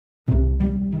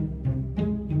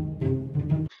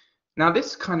Now,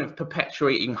 this kind of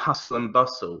perpetuating hustle and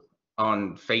bustle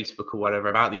on Facebook or whatever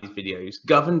about these videos,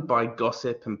 governed by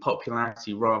gossip and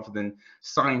popularity rather than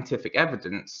scientific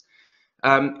evidence,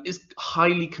 is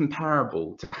highly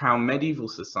comparable to how medieval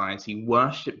society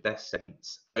worshipped their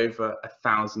saints over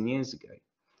 1,000 years ago.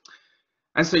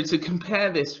 And so to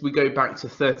compare this, we go back to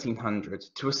 1300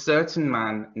 to a certain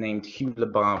man named Hugh the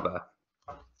Barber,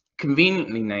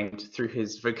 conveniently named through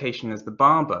his vocation as the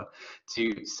barber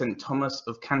to St. Thomas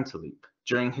of Cantilupe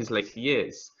during his later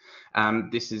years.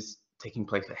 This is taking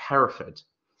place at Hereford.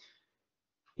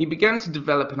 He began to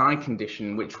develop an eye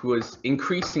condition which was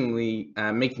increasingly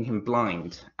making him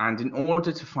blind, and in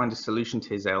order to find a solution to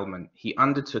his ailment, he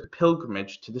undertook a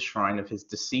pilgrimage to the shrine of his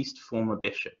deceased former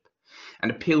bishop and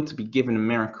appealed to be given a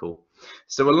miracle.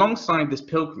 So alongside this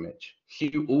pilgrimage,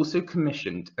 Hugh also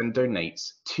commissioned and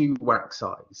donates 2 wax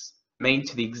eyes, made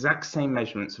to the exact same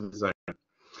measurements of his own.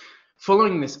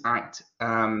 Following this act,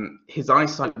 his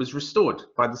eyesight was restored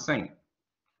by the saint.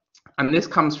 And this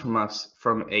comes from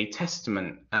a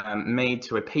testament made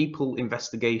to a papal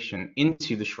investigation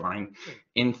into the shrine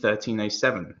in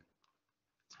 1307.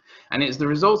 And it's the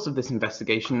results of this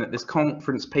investigation that this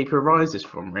conference paper arises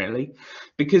from, really,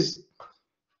 because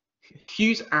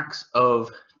Hugh's acts of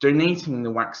donating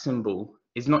the wax symbol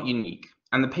is not unique.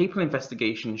 And the papal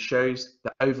investigation shows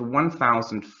that over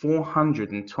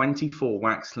 1,424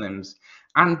 wax limbs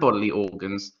and bodily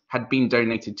organs had been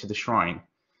donated to the shrine,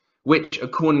 which,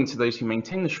 according to those who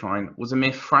maintain the shrine, was a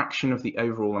mere fraction of the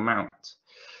overall amount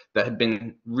that had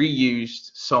been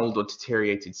reused, sold, or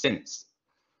deteriorated since.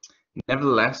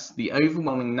 Nevertheless, the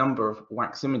overwhelming number of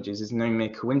wax images is no mere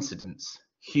coincidence.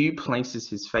 Hugh places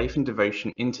his faith and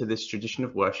devotion into this tradition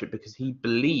of worship because he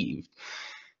believed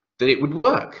that it would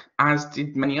work, as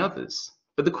did many others.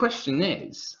 But the question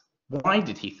is, why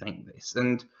did he think this?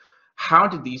 And how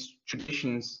did these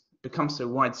traditions become so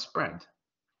widespread?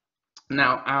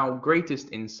 Now, our greatest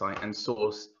insight and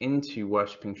source into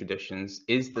worshipping traditions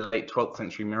is the late 12th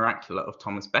century Miracula of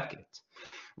Thomas Becket,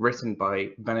 written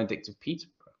by Benedict of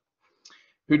Peterborough,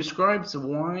 who describes a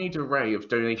wide array of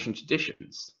donation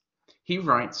traditions. He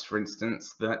writes, for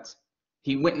instance, that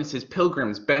he witnesses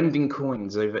pilgrims bending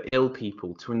coins over ill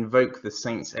people to invoke the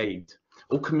saint's aid,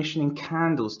 or commissioning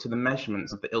candles to the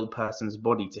measurements of the ill person's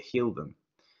body to heal them.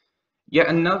 Yet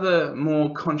another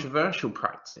more controversial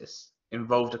practice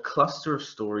involved a cluster of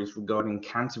stories regarding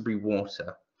Canterbury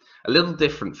water, a little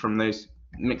different from those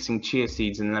mixing chia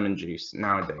seeds and lemon juice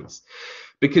nowadays,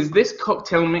 because this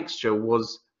cocktail mixture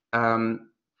was 1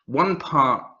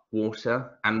 part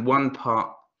water and 1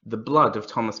 part the blood of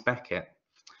Thomas Becket,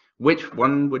 which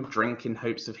one would drink in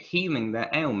hopes of healing their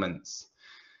ailments.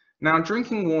 Now,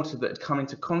 drinking water that had come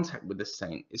into contact with the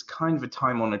saint is kind of a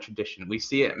time-honored tradition. We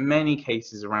see it in many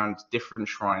cases around different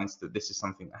shrines that this is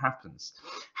something that happens.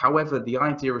 However, the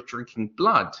idea of drinking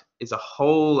blood is a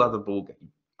whole other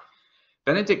ballgame.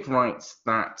 Benedict writes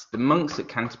that the monks at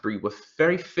Canterbury were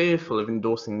very fearful of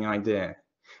endorsing the idea,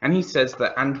 and he says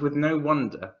that, and with no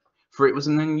wonder, for it was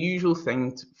an unusual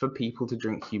thing for people to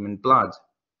drink human blood.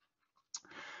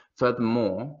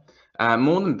 Furthermore,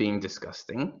 more than being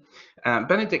disgusting,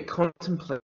 Benedict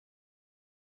contemplated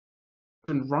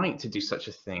the right to do such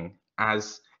a thing,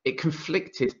 as it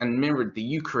conflicted and mirrored the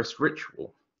Eucharist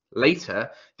ritual. Later,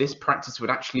 this practice would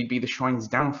actually be the shrine's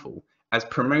downfall, as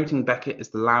promoting Becket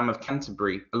as the Lamb of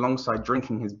Canterbury alongside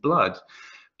drinking his blood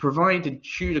provided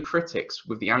Tudor critics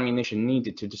with the ammunition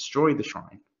needed to destroy the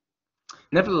shrine.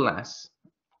 Nevertheless,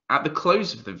 at the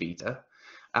close of the Vita,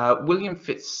 William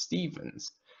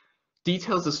Fitzstevens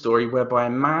details a story whereby a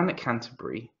man at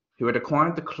Canterbury who had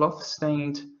acquired the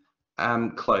cloth-stained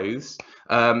clothes,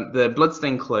 the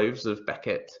blood-stained clothes of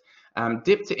Becket,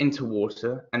 dipped it into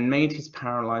water and made his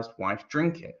paralyzed wife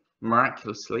drink it.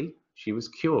 Miraculously, she was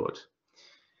cured.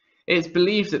 It is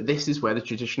believed that this is where the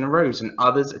tradition arose, and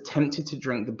others attempted to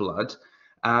drink the blood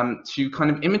to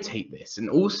kind of imitate this and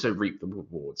also reap the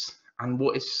rewards. And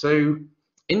what is so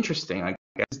interesting, I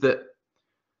guess, is that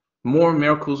more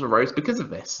miracles arose because of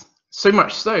this. So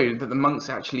much so that the monks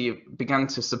actually began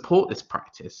to support this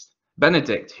practice.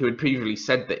 Benedict, who had previously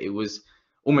said that it was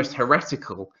almost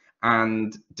heretical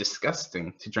and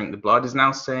disgusting to drink the blood, is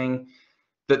now saying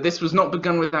that this was not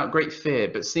begun without great fear,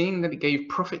 but seeing that it gave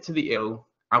profit to the ill,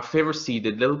 our fear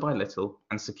receded little by little,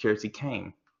 and security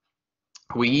came.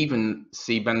 We even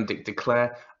see Benedict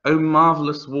declare, "O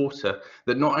marvellous water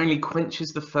that not only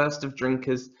quenches the thirst of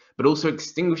drinkers, but also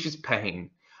extinguishes pain.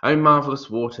 O marvellous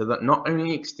water that not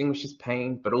only extinguishes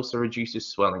pain, but also reduces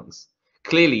swellings."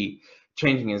 Clearly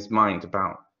changing his mind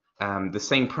about the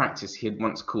same practice he had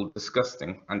once called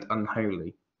disgusting and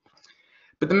unholy.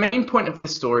 But the main point of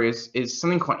this story is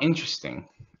something quite interesting,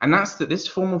 and that's that this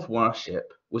form of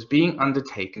worship was being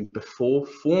undertaken before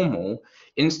formal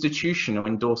institutional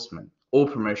endorsement or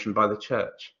promotion by the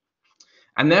church.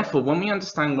 And therefore, when we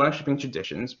understand worshipping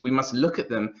traditions, we must look at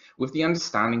them with the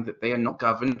understanding that they are not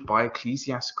governed by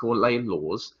ecclesiastical lay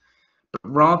laws,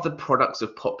 but rather products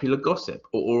of popular gossip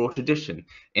or oral tradition,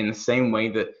 in the same way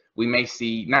that we may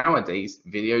see nowadays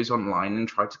videos online and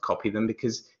try to copy them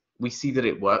because we see that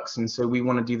it works, and so we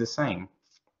want to do the same.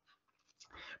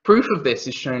 Proof of this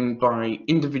is shown by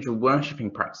individual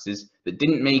worshipping practices that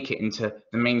didn't make it into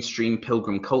the mainstream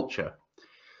pilgrim culture.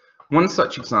 One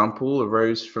such example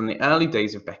arose from the early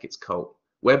days of Becket's cult,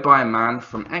 whereby a man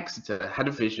from Exeter had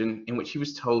a vision in which he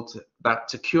was told that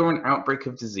to cure an outbreak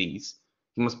of disease,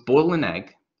 he must boil an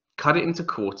egg, cut it into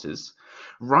quarters,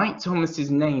 write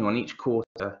Thomas's name on each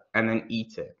quarter, and then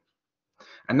eat it.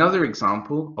 Another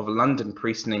example of a London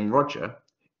priest named Roger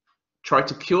tried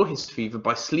to cure his fever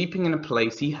by sleeping in a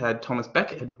place he heard Thomas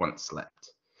Becket had once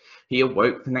slept. He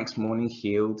awoke the next morning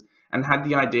healed and had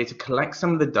the idea to collect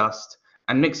some of the dust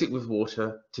and mix it with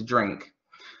water to drink.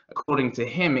 According to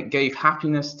him, it gave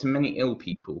happiness to many ill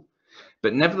people.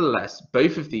 But nevertheless,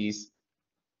 both of these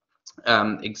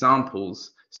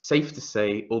examples, safe to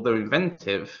say, although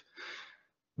inventive,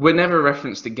 were never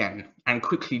referenced again and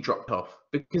quickly dropped off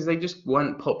because they just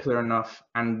weren't popular enough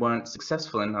and weren't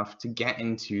successful enough to get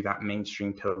into that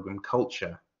mainstream pilgrim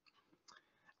culture.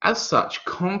 As such,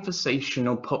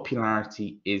 conversational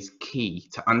popularity is key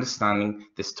to understanding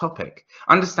this topic,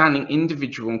 understanding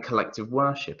individual and collective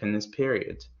worship in this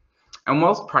period. And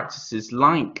whilst practices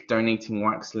like donating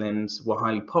wax limbs were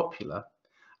highly popular,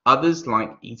 others,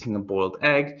 like eating a boiled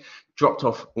egg, dropped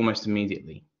off almost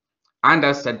immediately. And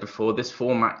as said before, this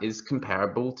format is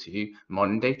comparable to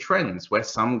modern day trends, where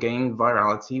some gain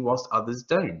virality whilst others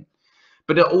don't.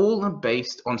 But it all are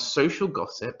based on social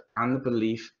gossip and the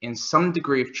belief in some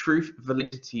degree of truth,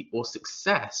 validity, or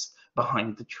success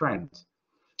behind the trend.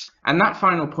 And that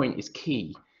final point is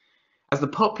key, as the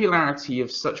popularity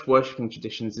of such worshipping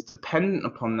traditions is dependent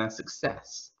upon their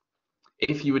success.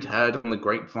 If you had heard on the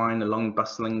grapevine along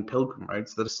bustling pilgrim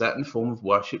roads that a certain form of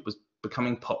worship was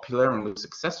becoming popular and was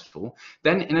successful,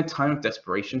 then in a time of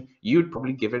desperation, you would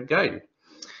probably give it a go.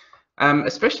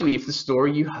 Especially if the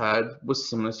story you heard was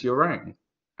similar to your own.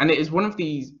 And it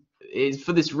is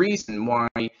for this reason why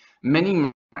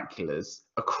many miraculars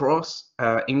across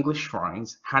English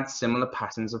shrines had similar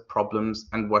patterns of problems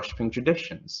and worshipping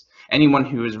traditions. Anyone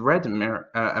who has read a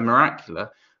miracular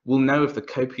will know of the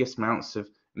copious amounts of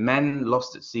men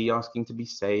lost at sea asking to be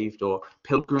saved, or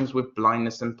pilgrims with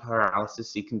blindness and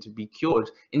paralysis seeking to be cured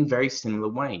in very similar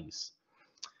ways.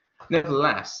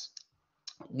 Nevertheless,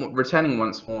 returning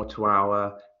once more to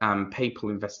our papal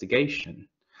investigation,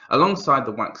 alongside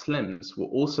the wax limbs were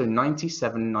also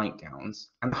 97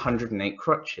 nightgowns and 108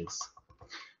 crutches.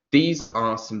 These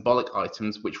are symbolic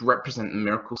items which represent the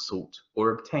miracle sought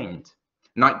or obtained.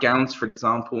 Nightgowns, for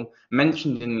example,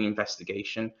 mentioned in the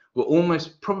investigation, were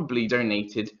almost probably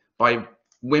donated by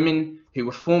women who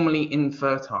were formerly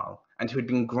infertile and who had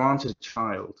been granted a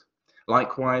child.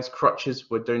 Likewise, crutches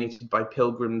were donated by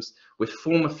pilgrims with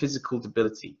former physical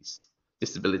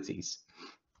disabilities.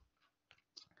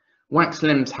 Wax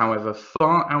limbs, however,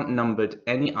 far outnumbered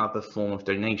any other form of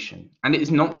donation, and it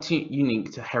is not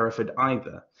unique to Hereford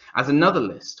either, as another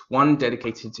list, one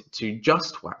dedicated to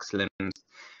just wax limbs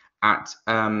at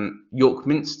York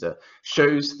Minster,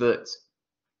 shows that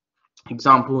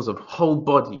examples of whole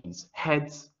bodies,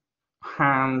 heads,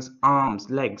 hands, arms,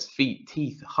 legs, feet,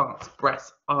 teeth, hearts,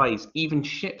 breasts, eyes, even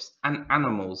ships and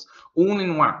animals, all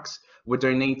in wax, were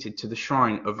donated to the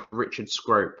shrine of Richard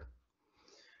Scrope.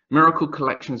 Miracle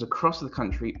collections across the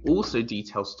country also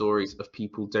detail stories of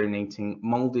people donating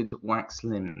moulded wax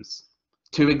limbs.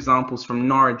 Two examples from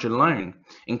Norwich alone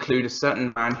include a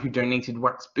certain man who donated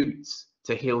wax boots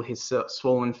to heal his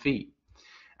swollen feet,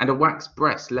 and a wax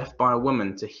breast left by a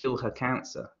woman to heal her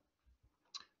cancer.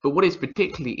 But what is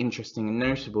particularly interesting and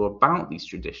notable about these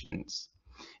traditions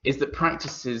is that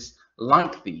practices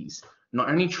like these not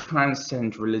only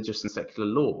transcend religious and secular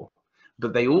law,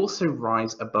 but they also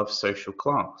rise above social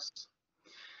class.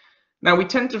 Now, we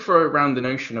tend to throw around the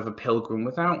notion of a pilgrim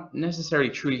without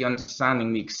necessarily truly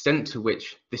understanding the extent to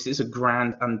which this is a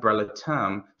grand umbrella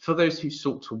term for those who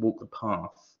sought to walk the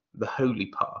path, the holy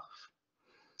path.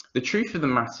 The truth of the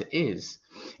matter is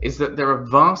that there are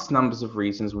vast numbers of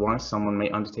reasons why someone may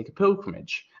undertake a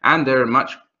pilgrimage, and there are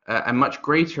a much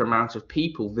greater amount of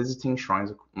people visiting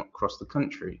shrines across the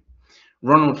country.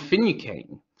 Ronald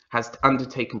Finucane has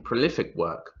undertaken prolific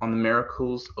work on the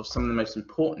miracles of some of the most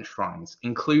important shrines,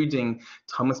 including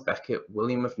Thomas Becket,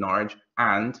 William of Norwich,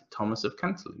 and Thomas of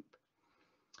Cantilupe.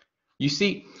 You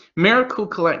see, miracle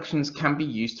collections can be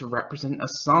used to represent a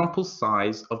sample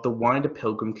size of the wider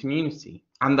pilgrim community,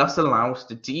 and thus allow us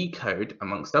to decode,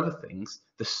 amongst other things,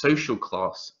 the social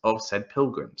class of said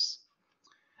pilgrims.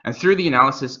 And through the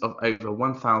analysis of over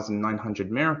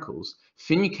 1,900 miracles,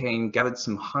 Finucane gathered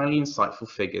some highly insightful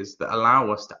figures that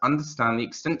allow us to understand the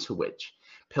extent to which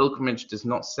pilgrimage does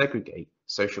not segregate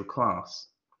social class.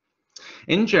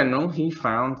 In general, he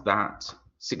found that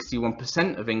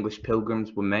 61% of English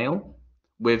pilgrims were male,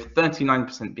 with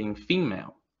 39% being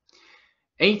female.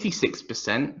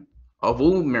 86% of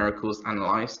all miracles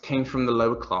analysed came from the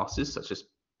lower classes, such as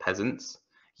peasants,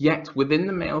 yet within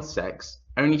the male sex,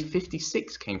 only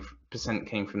 56%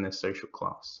 came from this social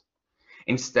class.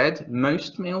 Instead,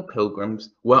 most male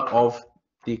pilgrims were of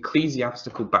the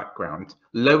ecclesiastical background,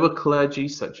 lower clergy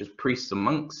such as priests and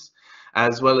monks,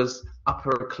 as well as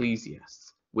upper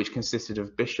ecclesiasts, which consisted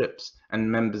of bishops and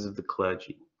members of the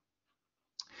clergy.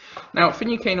 Now,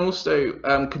 Finucane also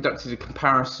conducted a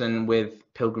comparison with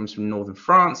pilgrims from northern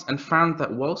France and found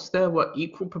that whilst there were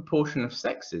equal proportion of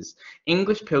sexes,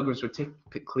 English pilgrims were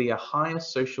typically a higher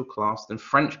social class than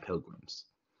French pilgrims.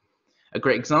 A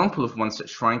great example of one such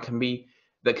shrine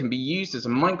that can be used as a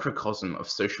microcosm of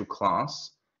social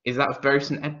class is that of Bury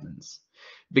St Edmunds.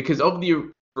 Because of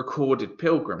the recorded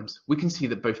pilgrims, we can see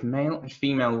that both male and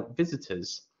female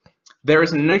visitors, there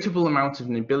is a notable amount of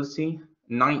nobility,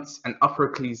 knights, and upper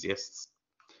ecclesiasts.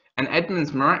 And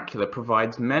Edmund's Miracula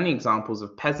provides many examples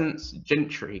of peasants,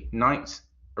 gentry, knights,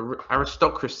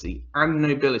 aristocracy, and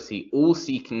nobility all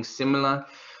seeking similar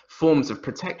forms of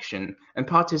protection and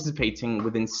participating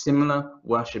within similar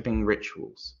worshipping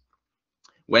rituals.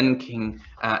 When King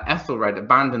Ethelred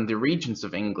abandoned the regions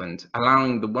of England,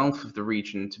 allowing the wealth of the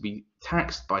region to be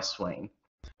taxed by Sweyn,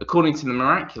 according to the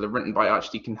Miracula written by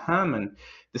Archdeacon Herman,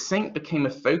 the saint became a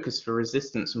focus for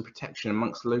resistance and protection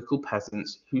amongst local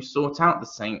peasants who sought out the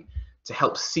saint to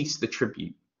help cease the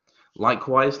tribute.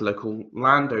 Likewise, local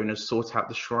landowners sought out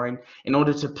the shrine in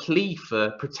order to plead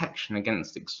for protection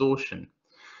against extortion.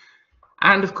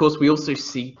 And of course, we also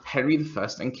see Henry I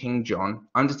and King John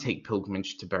undertake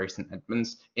pilgrimage to Bury St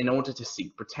Edmunds in order to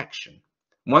seek protection,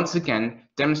 once again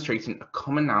demonstrating a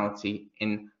commonality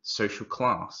in social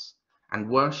class and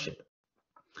worship.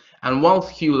 And while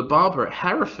Hugh le Barber at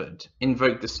Hereford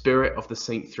invoked the spirit of the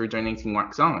saint through donating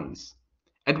wax eyes,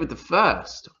 Edward I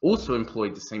also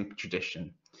employed the same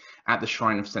tradition at the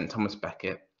shrine of St Thomas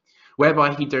Becket,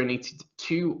 whereby he donated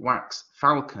 2 wax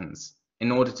falcons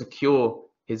in order to cure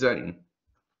his own.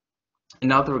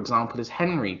 Another example is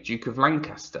Henry, Duke of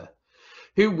Lancaster,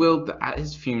 who willed that at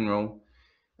his funeral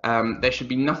there should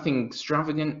be nothing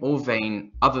extravagant or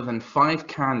vain other than 5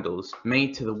 candles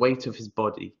made to the weight of his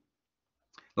body.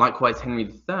 Likewise, Henry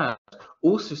III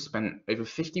also spent over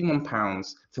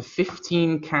 £51 for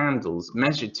 15 candles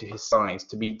measured to his size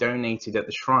to be donated at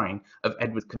the shrine of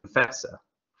Edward Confessor.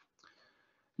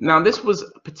 Now, this was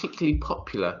a particularly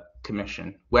popular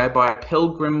commission, whereby a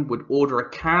pilgrim would order a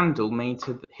candle made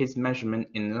to his measurement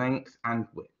in length and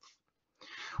width.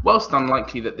 Whilst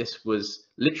unlikely that this was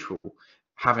literal,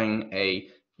 having a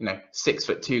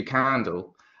 6'2"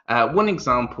 candle, one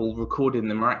example recorded in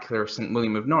the Miracula of St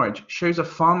William of Norwich shows a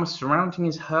farmer surrounding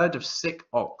his herd of sick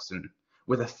oxen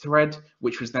with a thread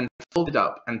which was then folded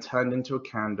up and turned into a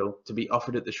candle to be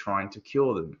offered at the shrine to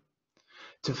cure them.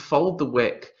 To fold the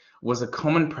wick was a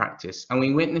common practice, and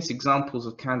we witness examples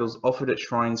of candles offered at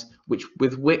shrines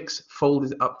with wicks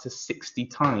folded up to 60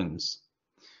 times.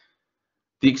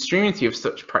 The extremity of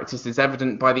such practice is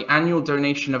evident by the annual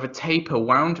donation of a taper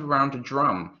wound around a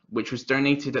drum, which was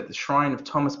donated at the shrine of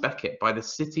Thomas Becket by the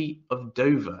city of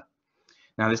Dover.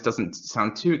 Now, this doesn't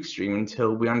sound too extreme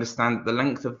until we understand that the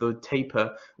length of the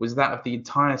taper was that of the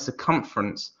entire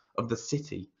circumference of the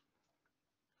city.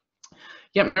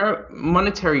 Yet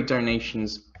monetary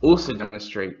donations also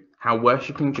demonstrate how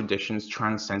worshipping traditions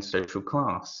transcend social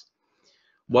class.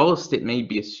 Whilst it may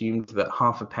be assumed that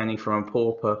half a penny from a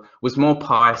pauper was more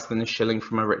pious than a shilling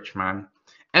from a rich man,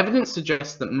 evidence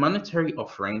suggests that monetary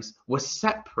offerings were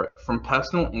separate from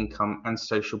personal income and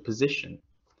social position.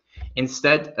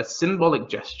 Instead, a symbolic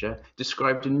gesture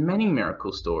described in many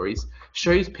miracle stories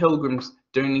shows pilgrims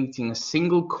donating a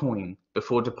single coin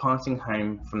before departing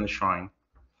home from the shrine.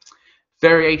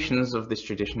 Variations of this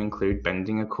tradition include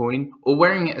bending a coin or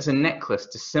wearing it as a necklace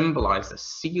to symbolize a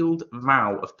sealed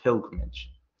vow of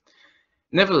pilgrimage.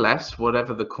 Nevertheless,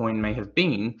 whatever the coin may have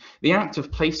been, the act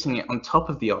of placing it on top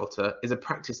of the altar is a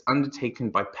practice undertaken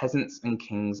by peasants and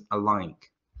kings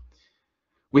alike.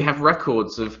 We have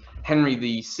records of Henry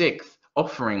VI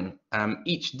offering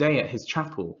each day at his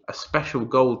chapel a special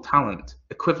gold talent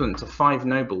equivalent to 5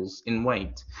 nobles in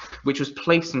weight, which was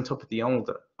placed on top of the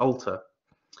altar.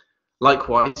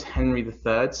 Likewise, Henry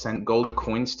III sent gold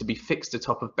coins to be fixed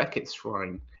atop of Becket's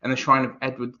shrine and the shrine of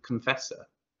Edward the Confessor.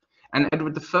 And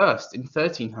Edward I in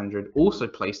 1300 also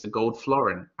placed a gold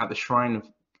florin at the shrine of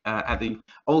at the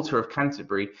altar of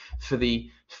Canterbury for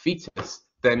the fetus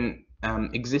then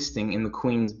existing in the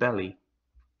Queen's belly.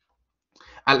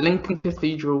 At Lincoln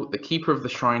Cathedral, the keeper of the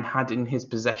shrine had in his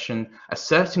possession a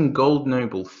certain gold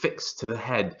noble fixed to the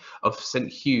head of St.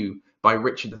 Hugh by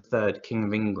Richard III, King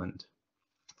of England.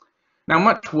 Now,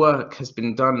 much work has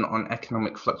been done on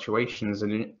economic fluctuations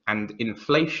and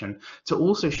inflation to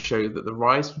also show that the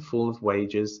rise and fall of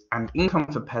wages and income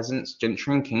for peasants,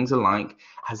 gentry and kings alike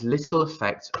has little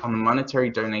effect on the monetary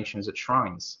donations at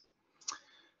shrines.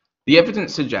 The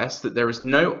evidence suggests that there is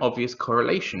no obvious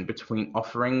correlation between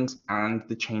offerings and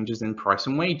the changes in price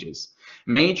and wages.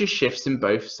 Major shifts in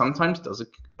both sometimes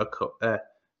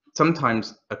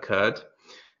occurred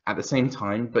at the same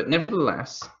time, but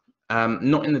nevertheless,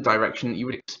 not in the direction that you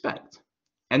would expect.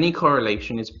 Any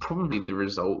correlation is probably the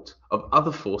result of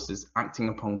other forces acting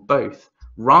upon both,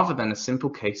 rather than a simple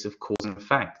case of cause and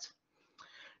effect.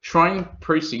 Shrine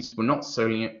proceeds were not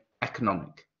solely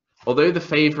economic. Although the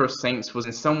favour of saints was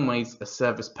in some ways a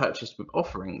service purchased with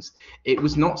offerings, it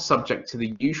was not subject to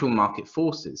the usual market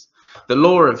forces. The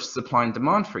law of supply and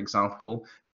demand, for example,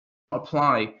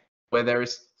 apply where there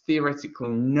is theoretically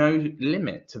no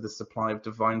limit to the supply of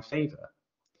divine favour.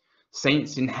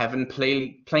 Saints in heaven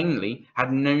plainly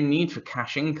had no need for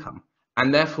cash income,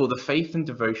 and therefore the faith and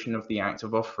devotion of the act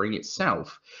of offering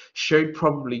itself showed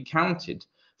probably counted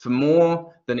for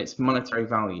more than its monetary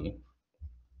value.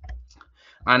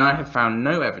 And I have found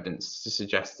no evidence to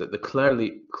suggest that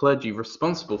the clergy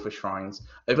responsible for shrines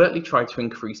overtly try to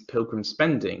increase pilgrim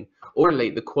spending or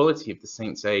relate the quality of the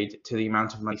saint's aid to the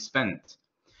amount of money spent.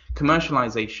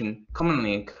 Commercialization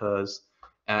commonly occurs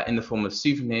in the form of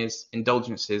souvenirs,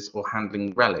 indulgences, or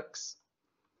handling relics.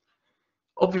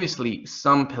 Obviously,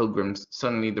 some pilgrims,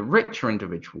 certainly the richer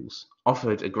individuals,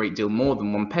 offered a great deal more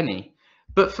than 1 penny,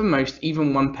 but for most,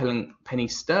 even 1 penny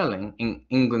sterling in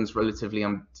England's relatively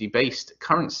debased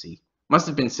currency must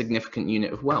have been a significant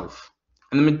unit of wealth,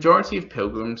 and the majority of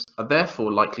pilgrims are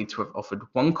therefore likely to have offered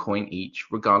 1 coin each,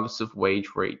 regardless of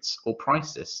wage rates or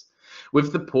prices,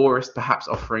 with the poorest perhaps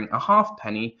offering a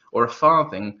halfpenny or a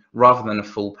farthing rather than a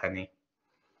full penny.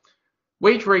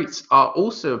 Wage rates are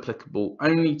also applicable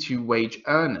only to wage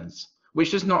earners,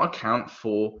 which does not account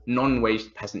for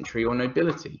non-waged peasantry or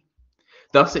nobility.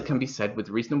 Thus, it can be said with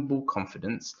reasonable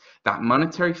confidence that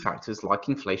monetary factors like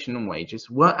inflation and wages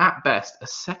were at best a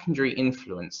secondary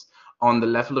influence on the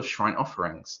level of shrine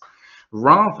offerings.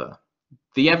 Rather,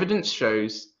 the evidence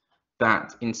shows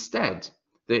that instead,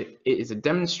 that it is a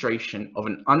demonstration of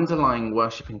an underlying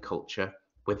worshipping culture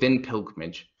within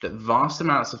pilgrimage that vast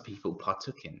amounts of people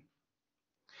partook in.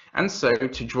 And so,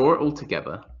 to draw it all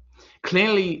together,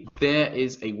 clearly there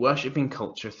is a worshipping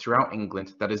culture throughout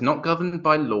England that is not governed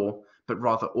by law, but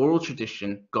rather oral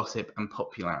tradition, gossip, and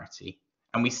popularity.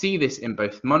 And we see this in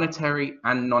both monetary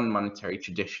and non-monetary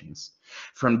traditions,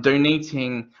 from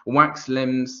donating wax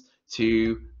limbs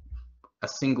to a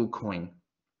single coin.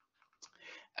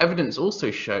 Evidence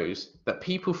also shows that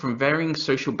people from varying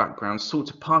social backgrounds sought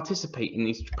to participate in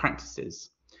these practices.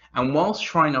 And whilst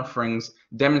shrine offerings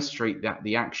demonstrate that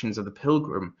the actions of the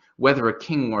pilgrim, whether a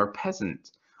king or a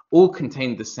peasant, all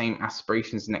contained the same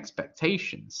aspirations and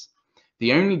expectations,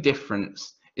 the only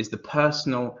difference is the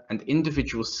personal and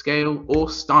individual scale or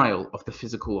style of the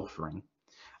physical offering,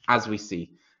 as we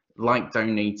see, like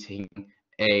donating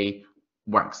a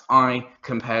wax eye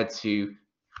compared to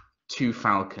 2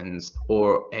 falcons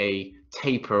or a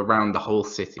taper around the whole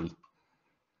city.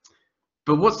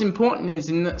 But what's important is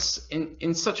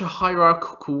in such a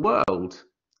hierarchical world,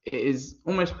 it is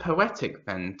almost poetic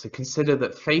then to consider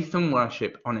that faith and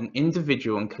worship on an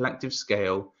individual and collective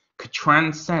scale could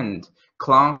transcend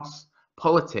class,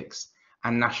 politics,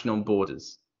 and national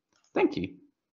borders. Thank you.